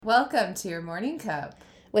Welcome to your morning cup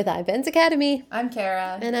with iBenz Academy. I'm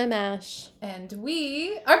Kara. And I'm Ash. And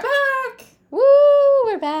we are back! Woo!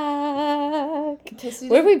 We're back!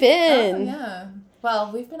 Where have we been? Oh, yeah.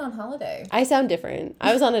 Well, we've been on holiday. I sound different.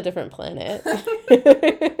 I was on a different planet.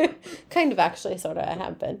 Kind of, actually, sort of. I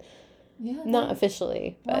have been. Yeah. Not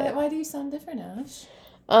officially. But... Why do you sound different, Ash?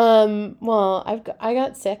 Well, I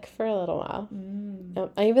got sick for a little while.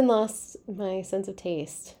 I even lost my sense of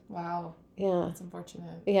taste. Wow. Yeah. That's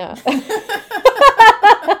unfortunate. Yeah.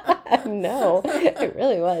 No, it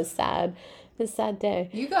really was sad. It was a sad day.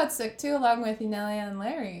 You got sick too, along with Enelia and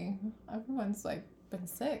Larry. Everyone's been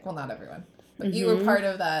sick. Well, not everyone, but you were part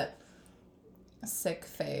of that sick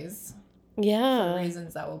phase. Yeah. For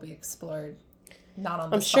reasons that will be explored. Not on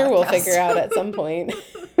this I'm sure podcast. We'll figure out at some point.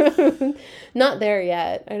 Not there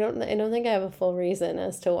yet. I don't think I have a full reason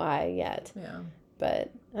as to why yet. Yeah.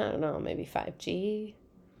 But I don't know, maybe 5G.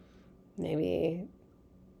 Maybe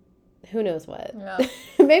who knows what. Yeah.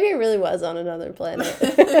 Maybe it really was on another planet.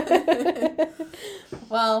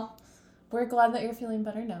 Well, we're glad that you're feeling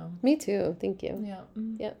better now. Me too. Thank you. Yeah.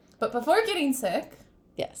 Yep. But before getting sick,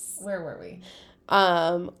 yes. Where were we?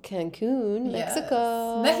 Cancun,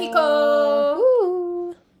 Mexico. Yes. Mexico.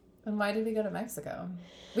 Woo. And why did we go to Mexico?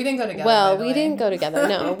 We didn't go together. Well, we didn't go together.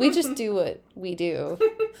 No, we just do what we do,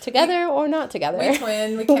 together or not together. We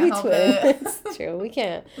twin. We can't help it. It's true. We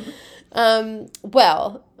can't.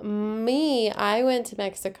 Well, I went to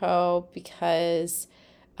Mexico because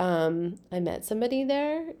I met somebody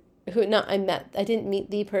there. I didn't meet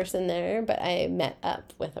the person there, but I met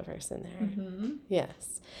up with a person there. Mm-hmm.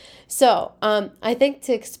 Yes. So, I think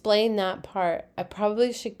to explain that part, I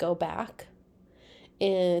probably should go back to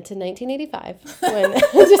 1985 when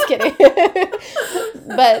just kidding.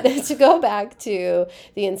 But to go back to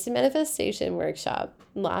the Instant Manifestation workshop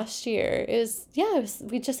last year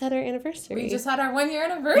we just had our anniversary. We just had our 1 year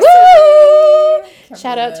anniversary. Woo!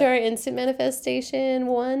 Shout out to our Instant Manifestation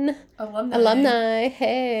 1 alumni.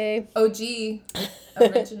 Hey. OG.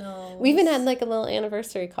 Original. We even had a little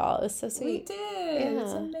anniversary call. It was so sweet. We did. Yeah.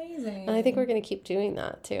 It's amazing. And I think we're going to keep doing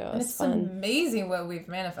that too. It's fun. Amazing what we've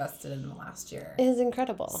manifested in the last year. It is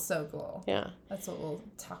incredible. So cool. Yeah. That's what we'll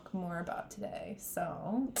talk more about today.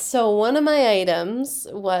 So one of my items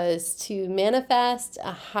was to manifest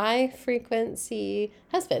a high frequency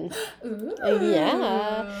husband. Ooh.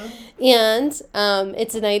 Yeah. And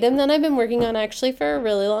it's an item that I've been working on actually for a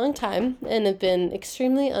really long time and have been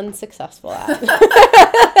extremely unsuccessful at.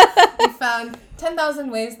 You found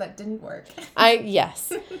 10,000 ways that didn't work.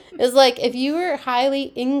 Yes. It's like if you were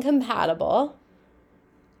highly incompatible,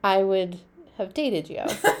 I would have dated you.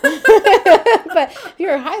 But if you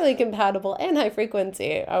were highly compatible and high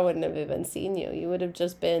frequency, I wouldn't have even seen you. You would have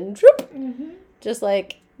just been just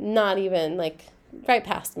not even right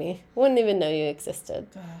past me. Wouldn't even know you existed.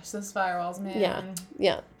 Gosh, those firewalls, man.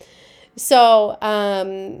 Yeah. So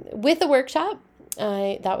with the workshop,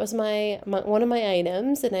 that was my one of my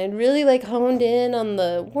items, and I really honed in on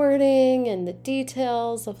the wording and the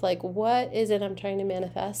details of what is it I'm trying to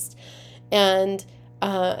manifest, and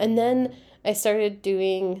then I started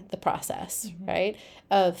doing the process, right,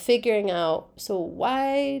 of figuring out, so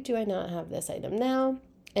why do I not have this item now?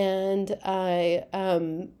 And I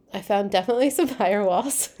found definitely some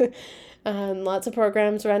firewalls. Lots of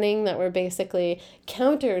programs running that were basically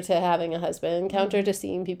counter to having a husband, counter to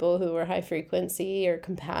seeing people who were high frequency or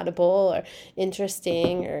compatible or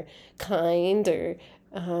interesting or kind or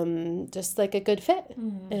just a good fit.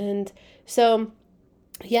 And so,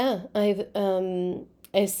 yeah,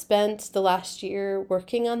 I spent the last year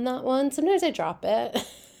working on that one. Sometimes I drop it.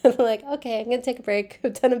 I'm okay, I'm going to take a break.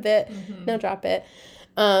 I've done a bit. Now drop it.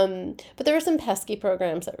 But there were some pesky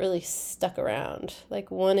programs that really stuck around.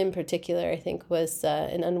 One in particular, I think, was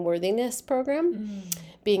an unworthiness program,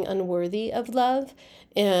 being unworthy of love.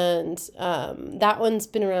 And that one's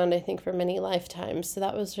been around, I think, for many lifetimes. So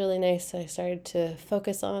that was really nice. So I started to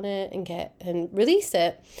focus on it and release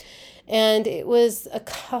it. And it was a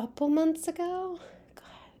couple months ago. God,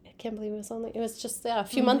 I can't believe it was just a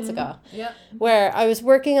few months ago. Yeah. Where I was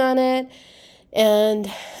working on it,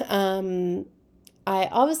 and I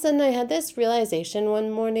all of a sudden I had this realization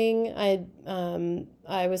one morning.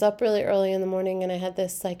 I was up really early in the morning, and I had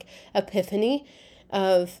this epiphany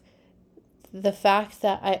of the fact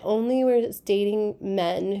that I only was dating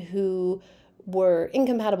men who were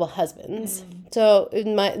incompatible husbands. So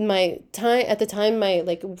in my time at the time, my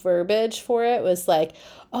verbiage for it was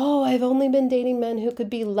oh, I've only been dating men who could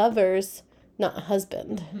be lovers, not a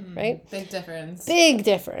husband, right? Big difference. Big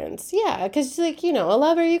difference. Yeah, because, like, you know, a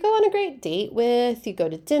lover you go on a great date with, you go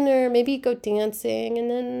to dinner, maybe you go dancing, and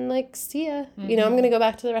then, like, see ya. You know, I'm going to go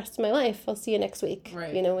back to the rest of my life. I'll see you next week,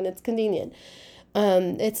 right. you know, when it's convenient.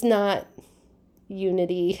 It's not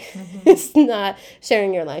unity. It's not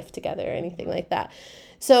sharing your life together or anything like that.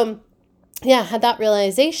 So, yeah, I had that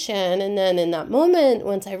realization. And then in that moment,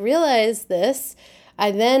 once I realized this, I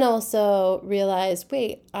then also realized,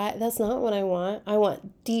 wait, that's not what I want. I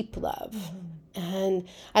want deep love. And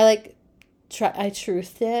I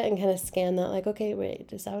truthed it and kind of scanned that, like, okay,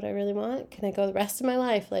 wait, is that what I really want? Can I go the rest of my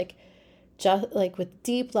life, like, just like with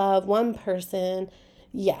deep love, one person?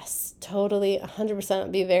 Yes, totally,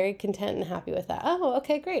 100% be very content and happy with that. Oh,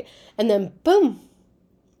 okay, great. And then boom,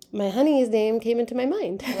 my honey's name came into my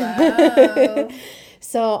mind. Wow.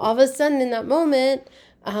 So all of a sudden in that moment,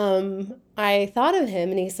 I thought of him,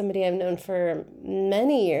 and he's somebody I've known for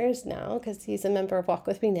many years now because he's a member of Walk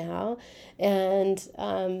With Me now, and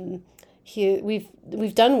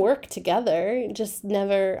we've done work together.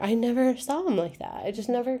 I never saw him like that. I just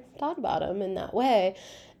never thought about him in that way,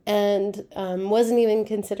 and wasn't even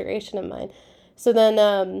consideration of mine. So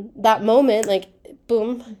then that moment, like,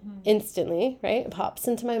 boom, instantly, right, it pops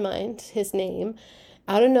into my mind, his name,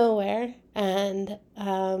 out of nowhere. And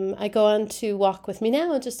I go on to Walk With Me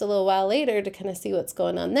Now just a little while later to kind of see what's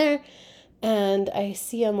going on there. And I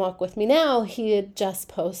see him Walk With Me Now. He had just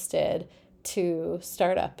posted to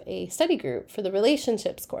start up a study group for the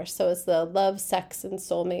relationships course. So it's the Love, Sex, and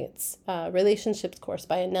Soulmates relationships course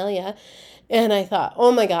by Anelia. And I thought,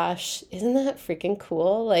 oh my gosh, isn't that freaking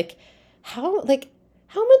cool? Like, how much,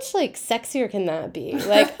 like, sexier can that be?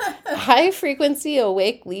 Like, high frequency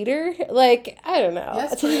awake leader? Like, I don't know.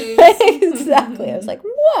 Yes, please. Exactly. I was like,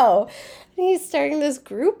 whoa. And he's starting this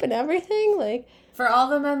group and everything. Like, for all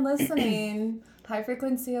the men listening, high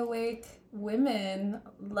frequency awake women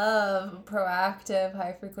love proactive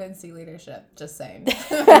high frequency leadership. Just saying.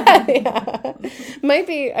 Yeah. Might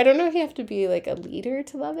be, I don't know if you have to be, like, a leader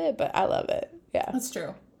to love it, but I love it. Yeah. That's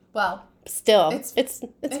true. Well, still, it's good.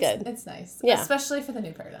 It's nice. Yeah. Especially for the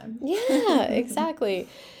new paradigm. Yeah, exactly.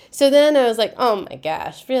 So then I was like, oh my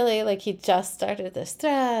gosh, really? Like, he just started this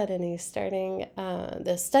thread and he's starting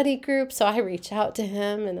this study group. So I reach out to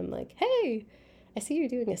him and I'm like, hey, I see you're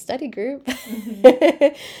doing a study group.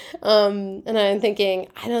 And I'm thinking,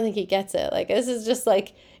 I don't think he gets it. Like, this is just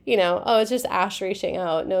like, you know, oh, it's just Ash reaching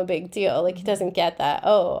out. No big deal. Like, he doesn't get that,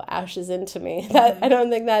 oh, Ash is into me. I don't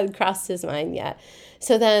think that had crossed his mind yet.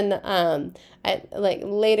 So then, I, like,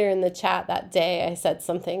 later in the chat that day, I said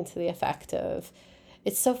something to the effect of,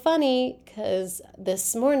 it's so funny because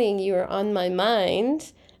this morning you were on my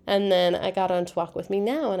mind, and then I got on to Walk With Me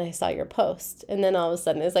Now and I saw your post. And then all of a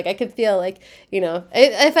sudden it's like, I could feel like, you know,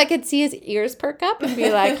 if I could see his ears perk up and be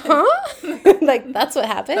like, huh? Like, that's what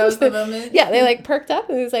happened. That was the moment. Yeah, they, like, perked up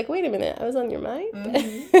and he was like, wait a minute, I was on your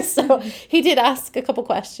mind. So he did ask a couple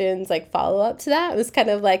questions, like, follow up to that. It was kind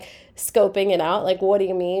of like scoping it out. Like, what do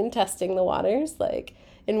you mean testing the waters? Like,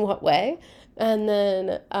 in what way? And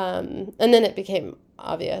then it became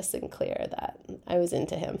obvious and clear that I was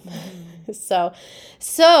into him. So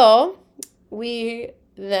we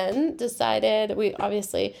then decided, we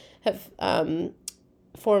obviously have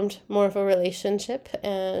formed more of a relationship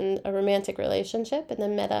and a romantic relationship, and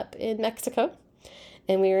then met up in Mexico.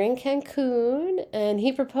 And we were in Cancun, and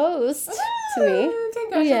he proposed to me.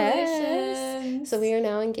 Congratulations. Yes. So we are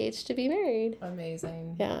now engaged to be married.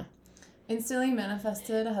 Amazing. Yeah. Instantly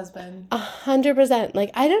manifested a husband. 100%. Like,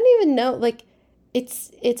 I don't even know, like,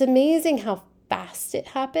 it's amazing how fast it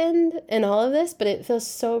happened and all of this, but it feels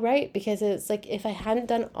so right because it's like, if I hadn't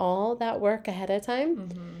done all that work ahead of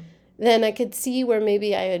time, then I could see where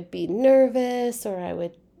maybe I would be nervous, or I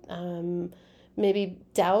would maybe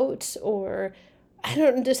doubt, or I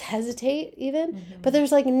don't, just hesitate even. But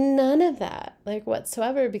there's, like, none of that, like,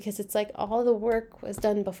 whatsoever, because it's like all the work was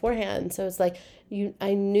done beforehand. So it's like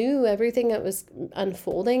I knew everything that was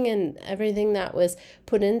unfolding, and everything that was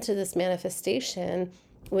put into this manifestation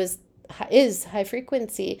is high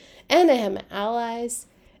frequency, and I have my allies,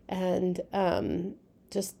 and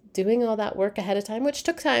just doing all that work ahead of time, which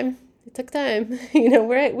took time. It took time. You know,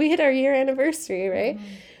 we hit our year anniversary, right?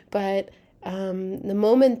 But the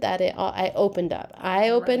moment that I opened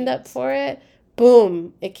up for it,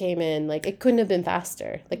 boom, it came in. Like, it couldn't have been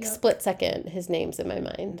faster. Like, split second, his name's in my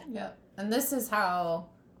mind. Yep. And this is how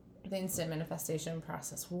the instant manifestation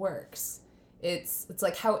process works. It's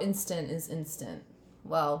like, how instant is instant?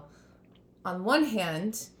 Well, on one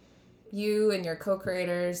hand, you and your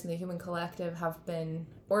co-creators and the human collective have been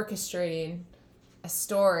orchestrating a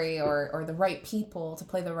story or the right people to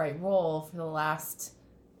play the right role for the last,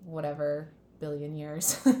 whatever, billion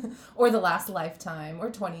years or the last lifetime or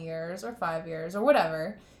 20 years or 5 years or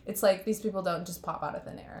whatever. It's like these people don't just pop out of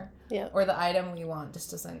thin air. Yeah. Or the item we want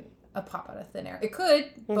just doesn't pop out of thin air. It could,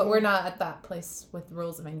 but we're not at that place with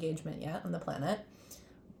rules of engagement yet on the planet.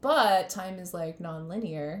 But time is like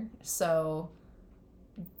non-linear, so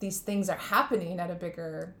these things are happening at a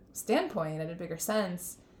bigger standpoint, at a bigger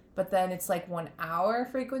sense, but then it's like when our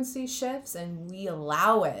frequency shifts and we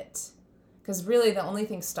allow it, because really the only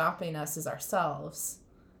thing stopping us is ourselves.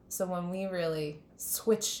 So when we really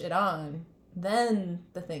switch it on, then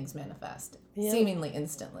the things manifest seemingly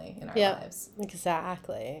instantly in our lives.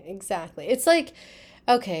 Exactly. It's like,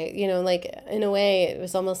 okay, you know, like in a way it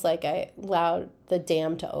was almost like I allowed the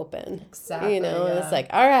dam to open. Exactly. You know, it's like,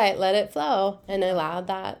 all right, let it flow. And I allowed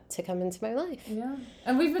that to come into my life. Yeah.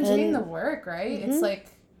 And we've been doing the work, right? It's like,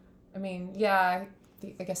 I mean, yeah,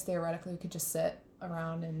 I guess theoretically we could just sit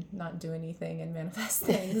around and not do anything and manifest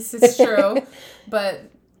things. It's true.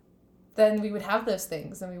 But then we would have those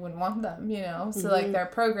things and we wouldn't want them, you know? So, like, there are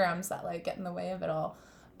programs that, like, get in the way of it all.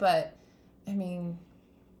 But, I mean,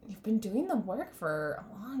 you've been doing the work for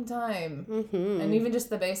a long time. And even just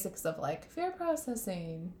the basics of, like, fear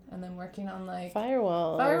processing and then working on, like...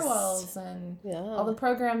 Firewalls and all the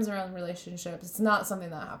programs around relationships. It's not something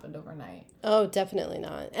that happened overnight. Oh, definitely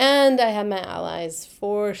not. And I have my allies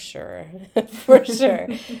for sure. For sure.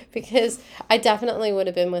 Because I definitely would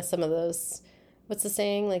have been with some of those... What's the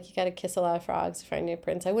saying? Like, you got to kiss a lot of frogs to find your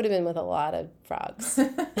prince. I would have been with a lot of frogs.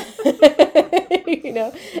 You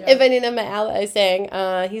know? Yeah. If I didn't have my ally saying,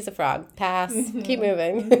 he's a frog. Pass. Keep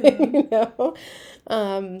moving. You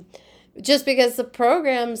know? Just because the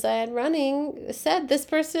programs I had running said this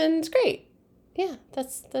person's great. Yeah,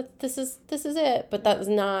 this is it. But that was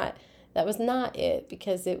not it,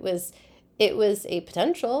 because it was a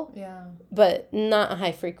potential, but not a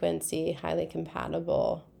high frequency, highly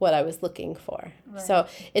compatible, what I was looking for. Right. So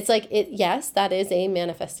it's like, yes, that is a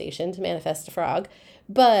manifestation, to manifest a frog,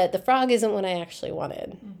 but the frog isn't what I actually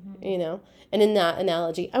wanted, you know? And in that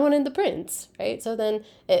analogy, I wanted the prince, right? So then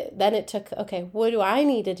it took, okay, what do I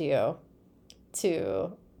need to do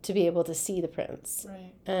to be able to see the prince?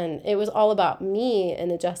 Right. And it was all about me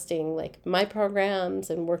and adjusting, like, my programs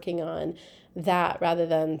and working on that rather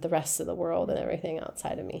than the rest of the world and everything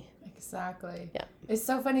outside of me. Exactly. Yeah. It's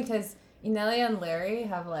so funny because Inelia and Larry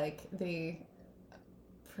have, like, the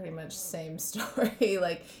pretty much same story.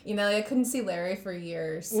 Like, Inelia couldn't see Larry for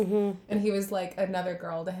years. And he was like another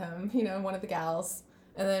girl to him, you know, one of the gals.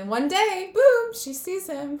 And then one day, boom, she sees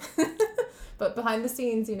him. But behind the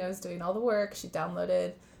scenes, you know, is doing all the work. She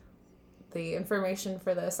downloaded the information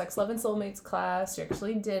for the Sex, Love, and Soulmates class. She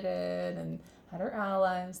actually did it and had her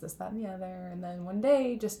allies, this, that, and the other. And then one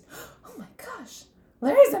day, just, oh my gosh,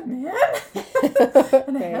 Larry's a man?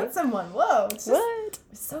 And a handsome one. Whoa. It's just, what?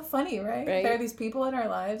 It's so funny, right? There are these people in our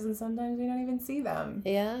lives, and sometimes we don't even see them.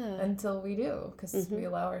 Yeah. Until we do, because we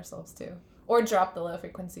allow ourselves to. Or drop the low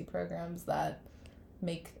frequency programs that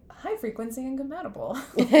make high frequency incompatible.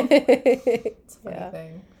 It's a funny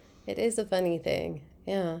thing. It is a funny thing.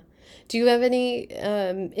 Yeah. Do you have any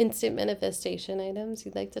instant manifestation items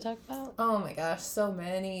you'd like to talk about? Oh my gosh, so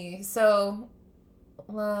many. So,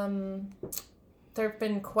 there have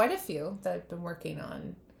been quite a few that I've been working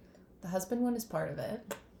on. The husband one is part of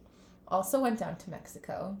it. Also went down to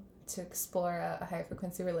Mexico to explore a high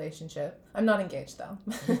frequency relationship. I'm not engaged though.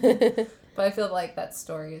 But I feel like that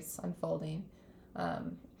story is unfolding.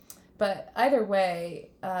 But either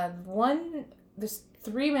way, there's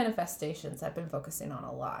 3 manifestations I've been focusing on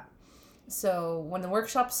a lot. So when the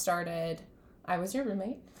workshop started, I was your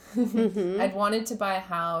roommate. I'd wanted to buy a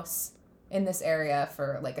house in this area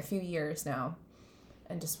for like a few years now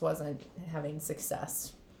and just wasn't having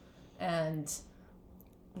success. And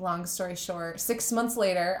long story short, 6 months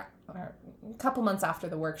later, or a couple months after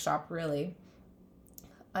the workshop really,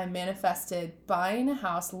 I manifested buying a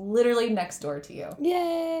house literally next door to you.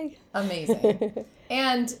 Yay! Amazing.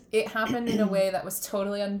 And it happened in a way that was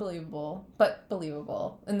totally unbelievable, but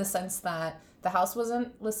believable in the sense that the house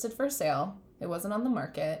wasn't listed for sale. It wasn't on the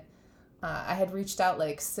market. I had reached out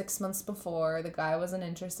like 6 months before. The guy wasn't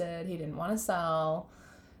interested. He didn't want to sell.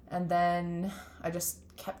 And then I just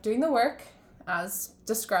kept doing the work as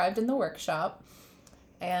described in the workshop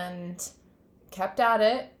and kept at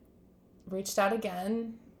it, reached out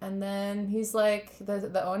again. And then he's like,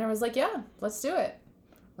 the owner was like, yeah, let's do it.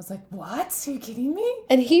 I was like, what? Are you kidding me?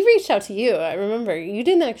 And he reached out to you. I remember you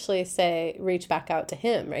didn't actually reach back out to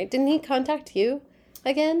him, right? Didn't he contact you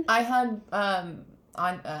again? I had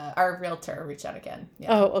our realtor reach out again.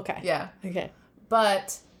 Yeah. Oh, okay. Yeah. Okay.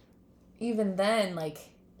 But even then, like,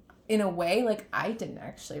 in a way, like, I didn't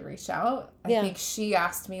actually reach out. I think she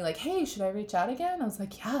asked me, like, hey, should I reach out again? I was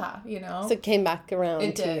like, yeah, you know. So it came back around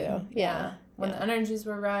it to did. you. Yeah. When the energies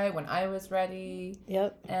were right, when I was ready.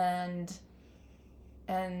 Yep. And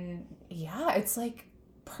yeah, it's like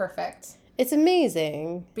perfect. It's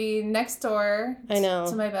amazing. Be next door I know.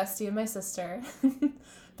 to my bestie and my sister,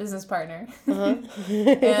 business partner. Uh-huh.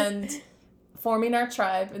 And forming our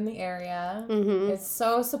tribe in the area. Mm-hmm. It's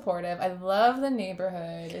so supportive. I love the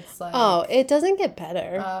neighborhood. It's like, oh, it doesn't get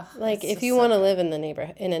better. Like if you want to live in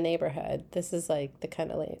a neighborhood, this is like the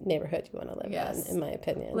kind of neighborhood you want to live in my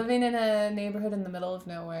opinion. Living in a neighborhood in the middle of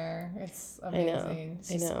nowhere, it's amazing. It's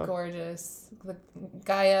just gorgeous. The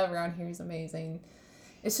Gaia around here is amazing.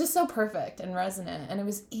 It's just so perfect and resonant, and it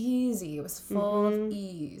was easy. It was full of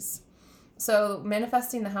ease. So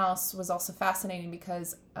manifesting the house was also fascinating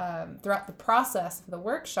because throughout the process of the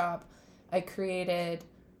workshop, I created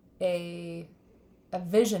a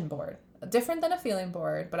vision board, different than a feeling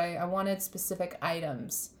board, but I wanted specific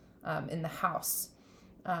items in the house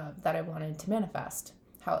that I wanted to manifest.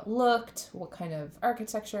 How it looked, what kind of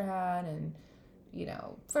architecture it had, and, you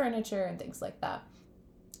know, furniture and things like that.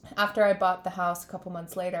 After I bought the house a couple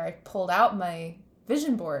months later, I pulled out my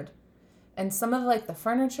vision board. And some of, like, the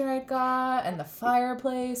furniture I got and the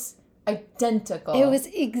fireplace, identical. It was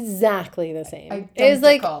exactly the same. Identical. It was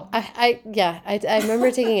like, I remember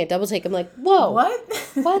taking a double take. I'm like, whoa.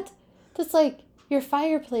 What? What? That's like, your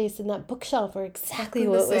fireplace and that bookshelf are exactly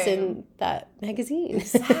what was in that magazine.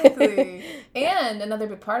 Exactly. And another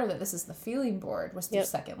big part of it, this is the feeling board, was through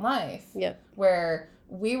Second Life. Yep. Where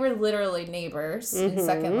we were literally neighbors in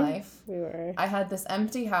Second Life. We were. I had this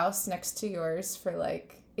empty house next to yours for,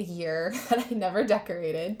 like, a year that I never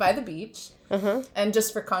decorated by the beach. Uh-huh. And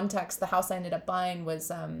just for context, the house I ended up buying was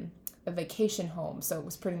a vacation home, so it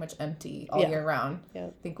was pretty much empty all year round. Yeah.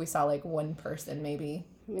 I think we saw like one person maybe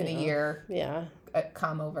in a year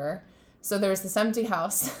come over. So there was this empty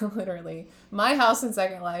house, literally. My house in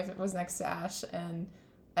Second Life, it was next to Ash and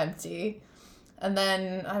empty. And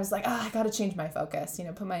then I was like, I got to change my focus, you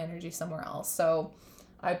know, put my energy somewhere else. So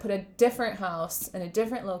I put a different house in a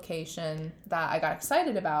different location that I got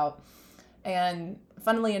excited about. And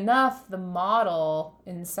funnily enough, the model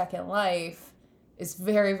in Second Life is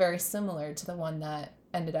very, very similar to the one that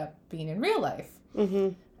ended up being in real life. Mm-hmm.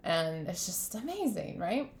 And it's just amazing,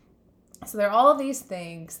 right? So there are all of these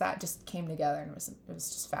things that just came together, and it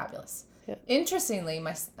was just fabulous. Yeah. Interestingly,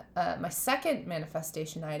 my second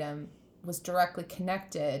manifestation item was directly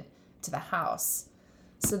connected to the house.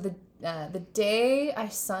 So the day I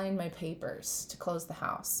signed my papers to close the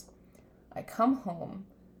house, I come home,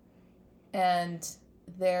 and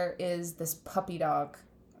there is this puppy dog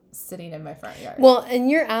sitting in my front yard. Well,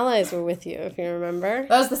 and your allies were with you, if you remember.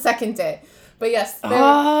 That was the second day. But yes.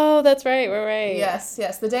 That's right. We're right. Yes.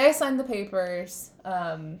 The day I signed the papers,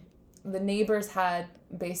 the neighbors had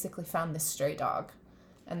basically found this stray dog,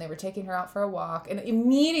 and they were taking her out for a walk. And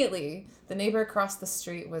immediately, the neighbor across the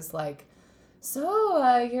street was like,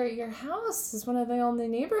 so, your house is one of the only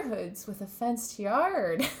neighborhoods with a fenced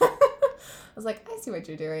yard. I was like, I see what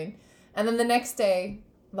you're doing. And then the next day,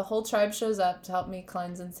 the whole tribe shows up to help me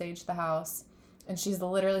cleanse and sage the house. And she's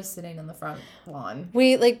literally sitting on the front lawn.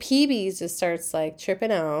 PB just starts, like,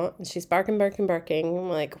 tripping out. And she's barking. I'm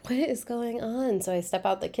like, what is going on? So I step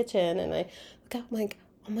out the kitchen, and I look out. I'm like,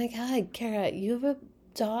 oh, my God, Kara, you have a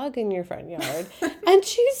dog in your front yard. And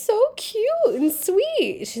she's so cute and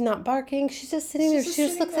sweet. She's not barking. She's just sitting there. She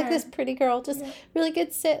just looks like this pretty girl. Just really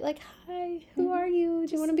good sit. Like, hi, who are you?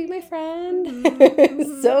 Do you want to be my friend?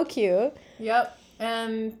 Mm-hmm. So cute. Yep.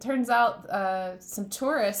 And turns out some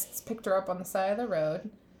tourists picked her up on the side of the road.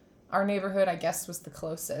 Our neighborhood, I guess, was the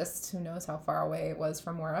closest. Who knows how far away it was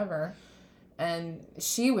from wherever. And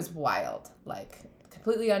she was wild, like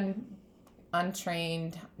completely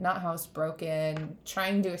untrained, not housebroken,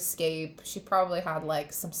 trying to escape. She probably had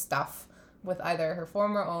like some stuff with either her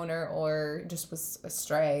former owner or just was a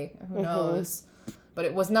stray. Who knows? But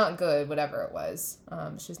it was not good, whatever it was.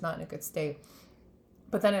 She was not in a good state.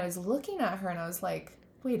 But then I was looking at her and I was like,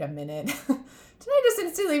 wait a minute. Did I just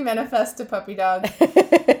instantly manifest a puppy dog?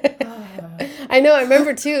 I know. I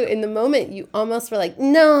remember, too, in the moment, you almost were like,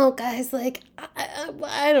 no, guys, like,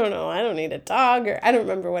 I don't know. I don't need a dog. Or I don't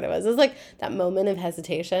remember what it was. It was like that moment of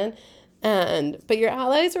hesitation. But your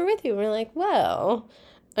allies were with you. And we're like, well,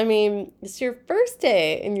 I mean, it's your first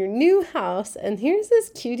day in your new house. And here's this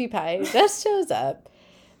cutie pie who just shows up.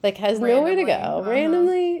 Like, has nowhere to go.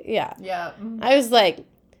 Randomly. Yeah. Yeah. I was like,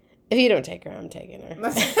 If you don't take her, I'm taking her.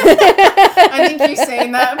 I think you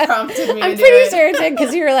saying that prompted me I'm to do pretty it. sure it did,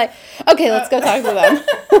 because you were like, okay, let's go talk to them.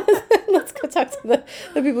 Let's go talk to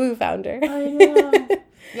the people who found her. I know.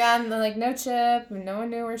 Yeah, and then, like, no chip, and no one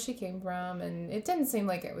knew where she came from, and it didn't seem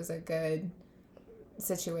like it was a good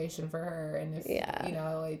situation for her. And if you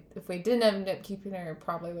know, like, if we didn't end up keeping her,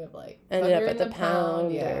 probably would have like ended put her up at in the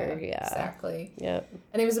pound. Yeah, exactly.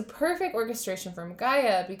 And it was a perfect orchestration from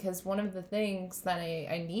Gaia, because one of the things that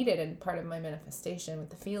I needed, and part of my manifestation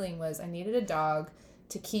with the feeling, was I needed a dog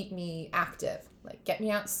to keep me active, like get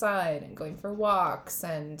me outside and going for walks,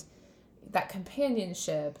 and that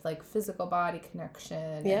companionship, like physical body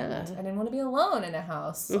connection. And I didn't want to be alone in a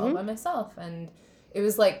house all by myself. And it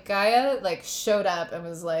was like Gaia like showed up and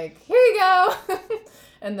was like, here you go.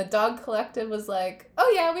 And the dog collective was like, oh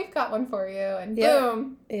yeah, we've got one for you. And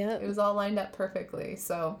boom. Yeah. It was all lined up perfectly.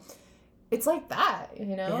 So it's like that,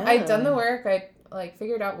 you know? Yeah. I'd done the work. I like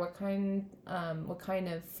figured out what kind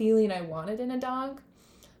of feeling I wanted in a dog.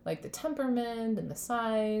 Like the temperament and the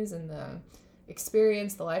size and the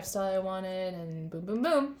experience, the lifestyle I wanted, and boom, boom,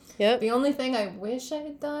 boom. Yep. The only thing I wish I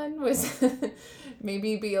had done was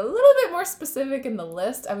maybe be a little bit more specific in the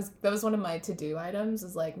list. That was one of my to-do items,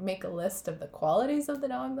 is like make a list of the qualities of the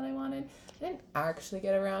dog that I wanted. I didn't actually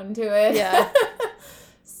get around to it. Yeah.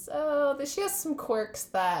 So she has some quirks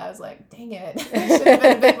that I was like, dang it. I should have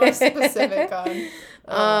been a bit more specific on.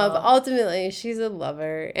 But ultimately, she's a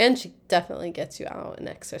lover, and she definitely gets you out and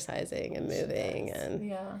exercising and moving. And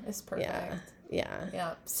yeah, it's perfect.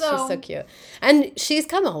 Yeah. So she's so cute. And she's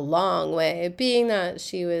come a long way, being that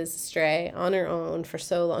she was stray on her own for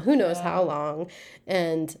so long. Who knows how long.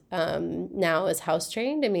 And now is house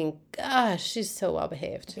trained. I mean, gosh, she's so well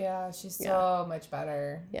behaved. Yeah, she's so much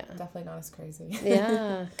better. Yeah. Definitely not as crazy.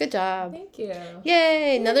 Yeah. Good job. Thank you.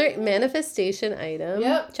 Yay. Another manifestation item.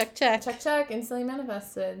 Yep. Check. Instantly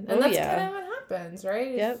manifested. And that's kind of what happens,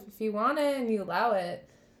 right? Yep. If you want it and you allow it,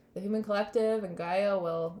 the human collective and Gaia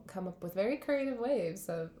will come up with very creative ways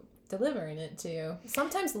of delivering it to you.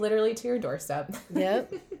 Sometimes literally to your doorstep.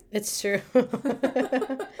 Yep. It's true.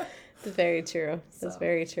 It's very true. It's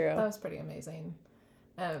very true. That was pretty amazing.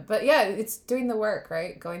 But yeah, it's doing the work,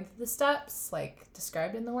 right? Going through the steps, like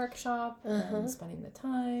described in the workshop, and spending the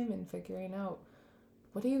time and figuring out,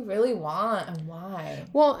 what do you really want and why?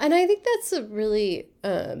 Well, and I think that's a really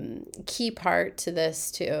key part to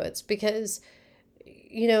this too. It's because,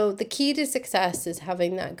 you know, the key to success is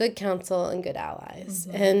having that good counsel and good allies.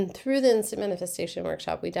 Mm-hmm. And through the Instant Manifestation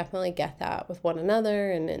Workshop, we definitely get that with one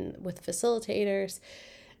another and with facilitators.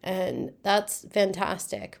 And that's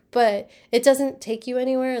fantastic. But it doesn't take you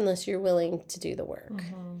anywhere unless you're willing to do the work.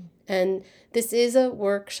 Mm-hmm. And this is a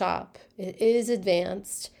workshop. It is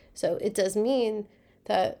advanced. So it does mean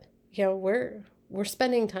that, you know, we're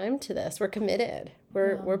spending time to this. We're committed.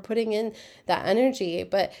 We're putting in that energy,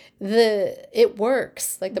 but it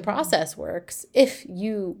works. Like the process works if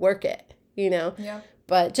you work it, you know? Yeah.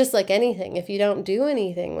 But just like anything, if you don't do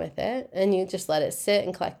anything with it and you just let it sit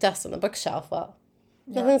and collect dust on the bookshelf, well,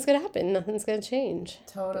 nothing's going to happen. Nothing's going to change.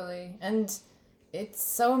 Totally. And it's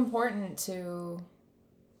so important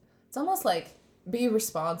it's almost like be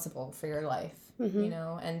responsible for your life, you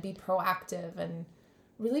know, and be proactive and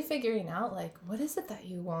really figuring out, like, what is it that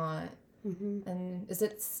you want? Mm-hmm. And is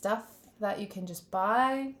it stuff that you can just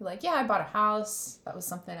buy? Like, yeah, I bought a house. That was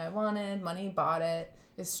something I wanted. Money bought it.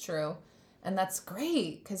 It's true. And that's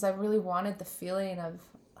great, because I really wanted the feeling of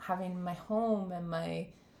having my home and my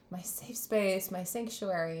safe space, my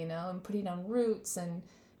sanctuary, you know, and putting down roots and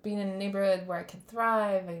being in a neighborhood where I can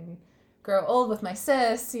thrive and grow old with my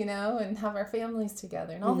sis, you know, and have our families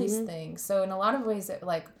together and all these things. So in a lot of ways, it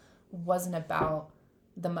like wasn't about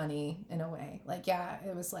the money in a way. Like, yeah,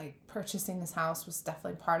 it was like purchasing this house was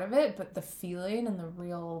definitely part of it, but the feeling and the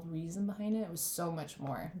real reason behind it was so much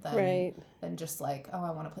more than just like, oh,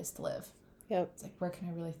 I want a place to live. Yep. It's like, where can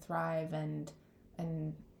I really thrive and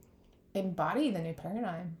embody the new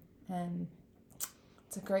paradigm? And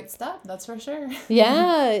it's a great step, that's for sure.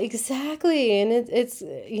 Yeah, exactly. And it's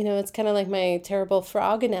you know, it's kind of like my terrible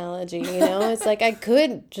frog analogy, you know? It's like I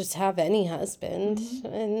could just have any husband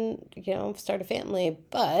and, you know, start a family,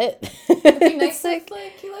 but it'd be nice if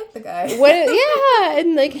you like the guy. Yeah,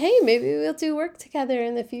 and like, hey, maybe we'll do work together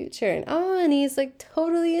in the future. And he's like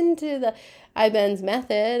totally into the iBenz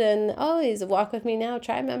method, and he's a walk with me now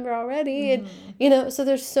tri member already. And you know, so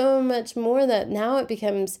there's so much more that now it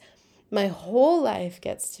becomes my whole life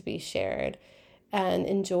gets to be shared and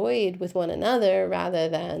enjoyed with one another rather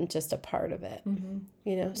than just a part of it.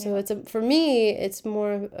 You know, so for me, it's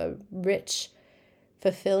more of a rich,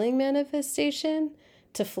 fulfilling manifestation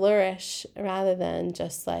to flourish rather than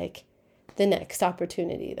just like the next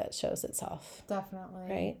opportunity that shows itself. Definitely.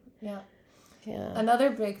 Right? Yeah. Yeah.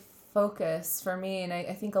 Another big focus for me, and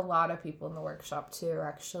I think a lot of people in the workshop too,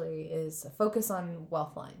 actually, is a focus on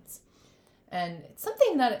wealth lines. And it's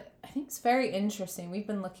something that I think is very interesting. We've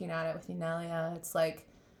been looking at it with Enelia. It's like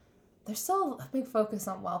there's still a big focus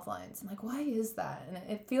on wealth lines. I'm like, why is that? And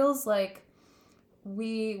it feels like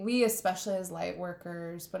we especially as light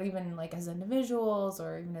workers, but even like as individuals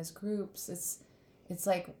or even as groups, it's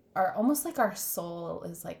like almost like our soul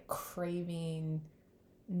is like craving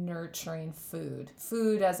nurturing food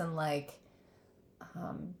as in like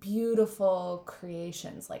beautiful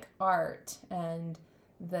creations like art, and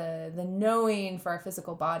the knowing for our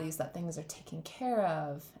physical bodies that things are taken care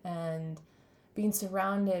of, and being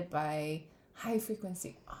surrounded by high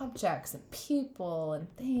frequency objects and people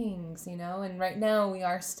and things, and right now we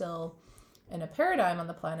are still in a paradigm on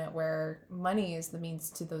the planet where money is the means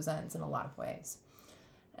to those ends in a lot of ways.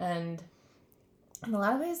 And in a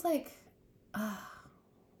lot of ways, like,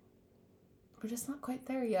 we're just not quite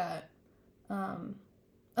there yet. And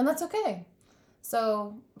that's okay.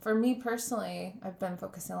 So for me personally, I've been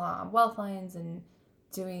focusing a lot on wealth lines and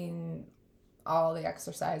doing all the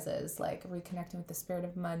exercises, like reconnecting with the spirit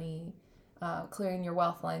of money, clearing your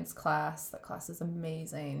wealth lines class. That class is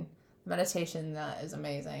amazing. Meditation, that is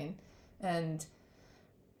amazing. And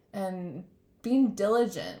being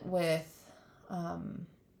diligent with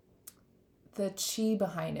the chi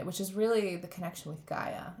behind it, which is really the connection with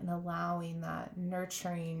Gaia, and allowing that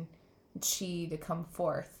nurturing chi to come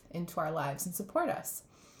forth into our lives and support us.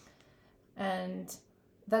 And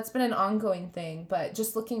that's been an ongoing thing, but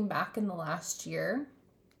just looking back in the last year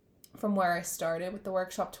from where I started with the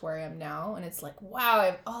workshop to where I am now, and it's like, wow, I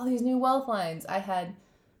have all these new wealth lines I had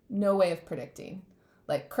no way of predicting.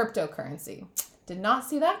 Like cryptocurrency. Did not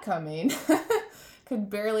see that coming. Could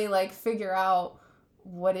barely like figure out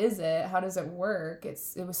what is it? How does it work? It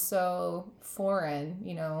was so foreign,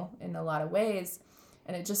 in a lot of ways.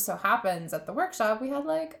 And it just so happens at the workshop, we had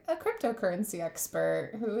like a cryptocurrency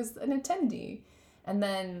expert who was an attendee. And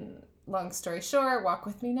then, long story short, Walk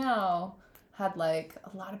With Me Now had like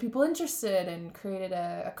a lot of people interested and created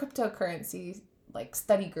a cryptocurrency like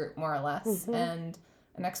study group, more or less, and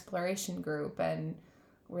an exploration group. And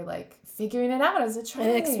we're like figuring it out as a tribe.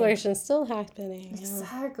 And exploration's still happening.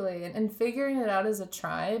 Exactly. And figuring it out as a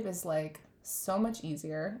tribe is like so much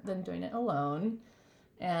easier than doing it alone.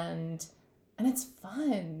 And it's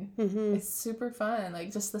fun. Mm-hmm. It's super fun.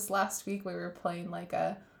 Like just this last week we were playing like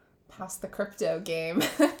a pass the crypto game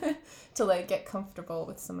to like get comfortable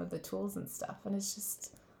with some of the tools and stuff. And it's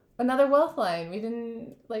just another wealth line we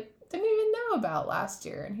didn't even know about last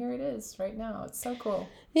year, and here it is right now. It's so cool.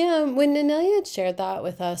 Yeah, when Anelia had shared that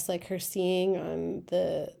with us, like her seeing on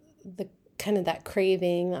the kind of that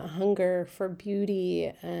craving, that hunger for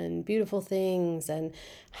beauty and beautiful things, and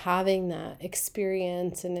having that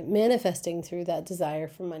experience and it manifesting through that desire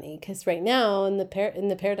for money. Because right now in the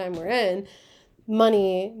paradigm we're in,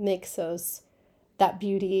 money makes that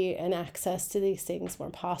beauty and access to these things more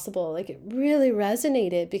possible. Like it really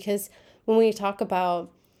resonated, because when we talk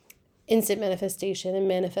about instant manifestation and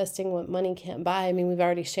manifesting what money can't buy, I mean, we've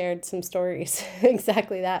already shared some stories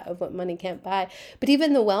exactly that of what money can't buy. But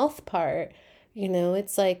even the wealth part,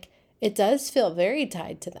 it's like it does feel very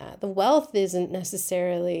tied to that. The wealth isn't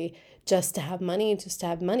necessarily just to have money,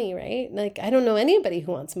 right? Like I don't know anybody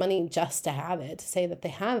who wants money just to have it, to say that they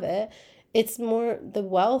have it. It's more the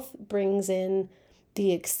wealth brings in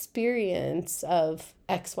the experience of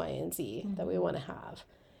X, Y, and Z that we want to have.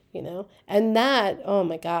 And that, oh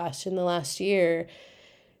my gosh, in the last year,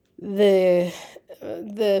 the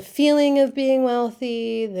feeling of being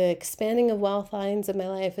wealthy, the expanding of wealth lines in my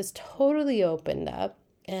life has totally opened up.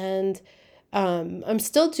 And I'm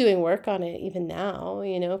still doing work on it even now.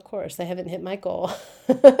 Of course, I haven't hit my goal,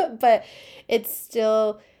 but it's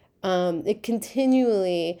still, it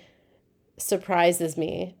continually surprises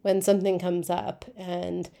me when something comes up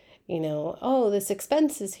and oh, this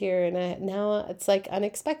expense is here, and now it's like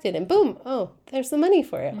unexpected, and boom, oh, there's the money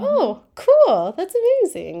for it. Mm-hmm. Oh, cool, that's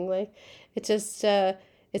amazing. Like it just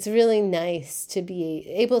it's really nice to be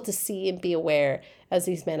able to see and be aware as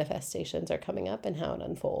these manifestations are coming up and how it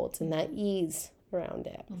unfolds, and that ease around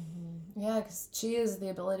it. Mm-hmm. Yeah, because chi is the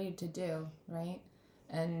ability to do, right?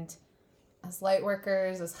 And as light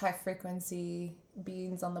workers, as high frequency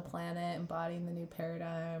beings on the planet, embodying the new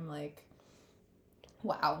paradigm, like,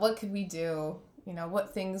 wow, what could we do?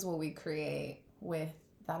 What things will we create with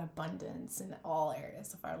that abundance in all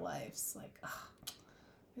areas of our lives? Like,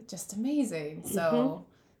 it's just amazing. Mm-hmm. So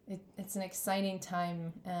it's an exciting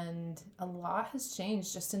time, and a lot has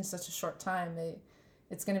changed just in such a short time.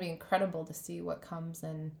 It's going to be incredible to see what comes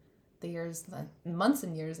in the years, the months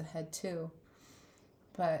and years ahead too.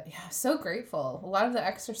 But yeah, so grateful. A lot of the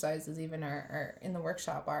exercises even are in the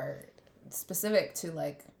workshop are specific to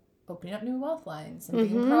like opening up new wealth lines and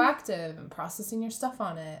being proactive and processing your stuff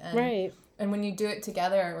on it. And, Right. And when you do it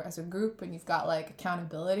together as a group and you've got like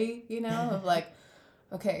accountability, of like,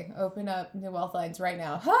 okay, open up new wealth lines right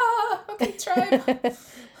now. Okay, tribe.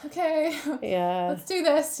 Okay. Yeah. Let's do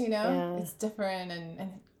this, Yeah. It's different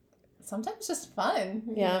and sometimes just fun,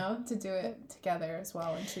 to do it together as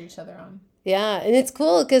well and cheer each other on. Yeah, and it's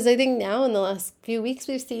cool because I think now in the last few weeks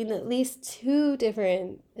we've seen at least 2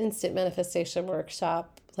 different instant manifestation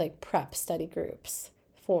workshop like prep study groups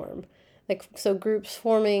form. Like so groups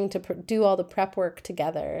forming to do all the prep work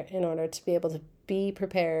together in order to be able to be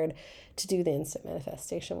prepared to do the instant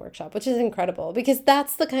manifestation workshop, which is incredible because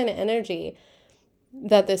that's the kind of energy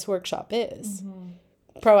that this workshop is.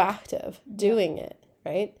 Proactive, doing it,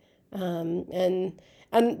 right? And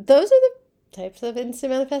those are the types of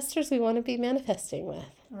instant manifestors we want to be manifesting with.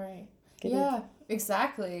 Right. Yeah,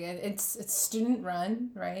 exactly. And it's student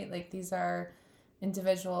run, right? Like these are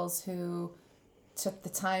individuals who took the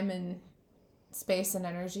time and space and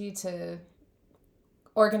energy to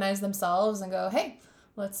organize themselves and go, hey,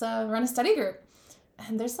 let's run a study group.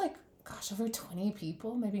 And there's like, gosh, over 20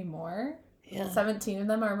 people, maybe more. Yeah. 17 of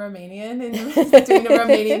them are Romanian and doing a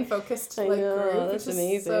Romanian focused group, that's which is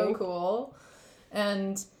amazing. so cool.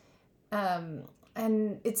 And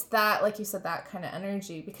it's that, like you said, that kind of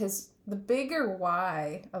energy, because the bigger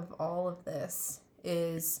why of all of this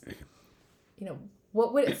is,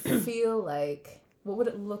 what would it feel like? What would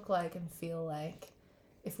it look like and feel like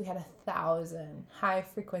if we had 1,000 high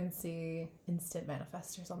frequency instant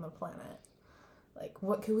manifestors on the planet? Like,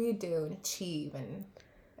 what could we do and achieve and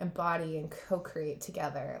embody and co-create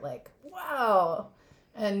together? Like, wow.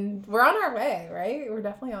 And we're on our way, right? We're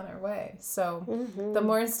definitely on our way. So the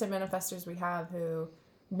more instant manifestors we have who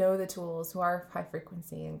know the tools, who are high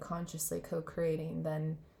frequency and consciously co-creating,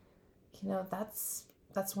 then,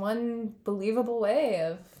 that's one believable way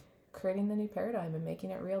of creating the new paradigm and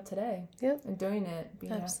making it real today. Yep. And doing it,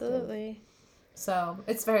 being absolutely active. So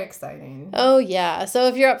it's very exciting. Oh, yeah. So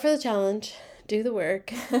if you're up for the challenge, do the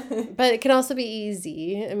work. But it can also be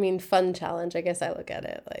easy. I mean, fun challenge. I guess I look at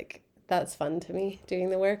it like that's fun to me, doing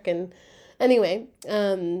the work. And anyway.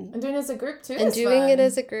 And doing it as a group, too. And doing fun. it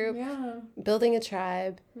as a group. Yeah. Building a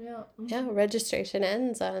tribe. Yeah. Yeah. Registration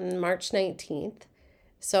ends on March 19th.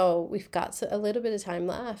 So we've got a little bit of time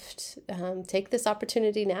left. Take this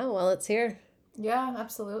opportunity now while it's here. Yeah,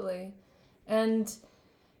 absolutely. And,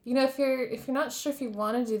 if you're not sure if you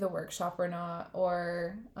want to do the workshop or not,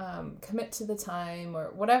 or commit to the time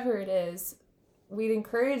or whatever it is, we'd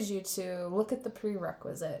encourage you to look at the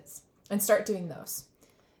prerequisites and start doing those.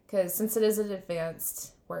 Because since it is an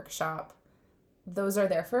advanced workshop, those are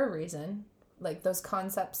there for a reason. Like those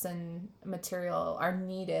concepts and material are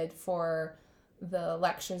needed for the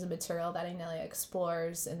lectures and material that Inelia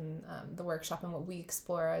explores in the workshop and what we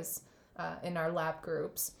explore as in our lab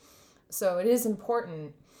groups. So it is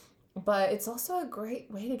important, but it's also a great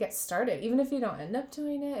way to get started. Even if you don't end up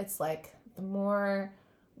doing it, it's like the more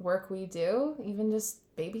work we do, even just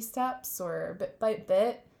baby steps or bit by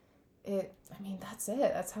bit, that's it.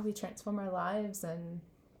 That's how we transform our lives and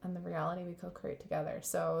the reality we co-create together.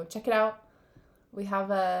 So check it out. We have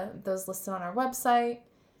those listed on our website.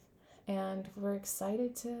 And we're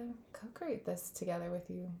excited to co-create this together with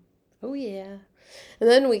you. Oh, yeah. And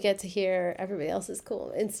then we get to hear everybody else's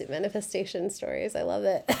cool instant manifestation stories. I love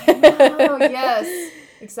it. Oh, yes.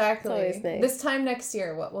 Exactly. It's always nice. This time next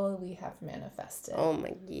year, what will we have manifested? Oh, my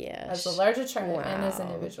gosh. As a larger tribe and as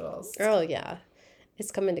individuals. Oh, yeah.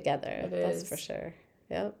 It's coming together. That's is. for sure.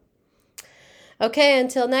 Yep. Okay,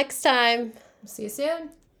 until next time. See you soon.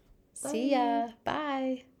 See ya.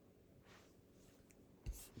 Bye.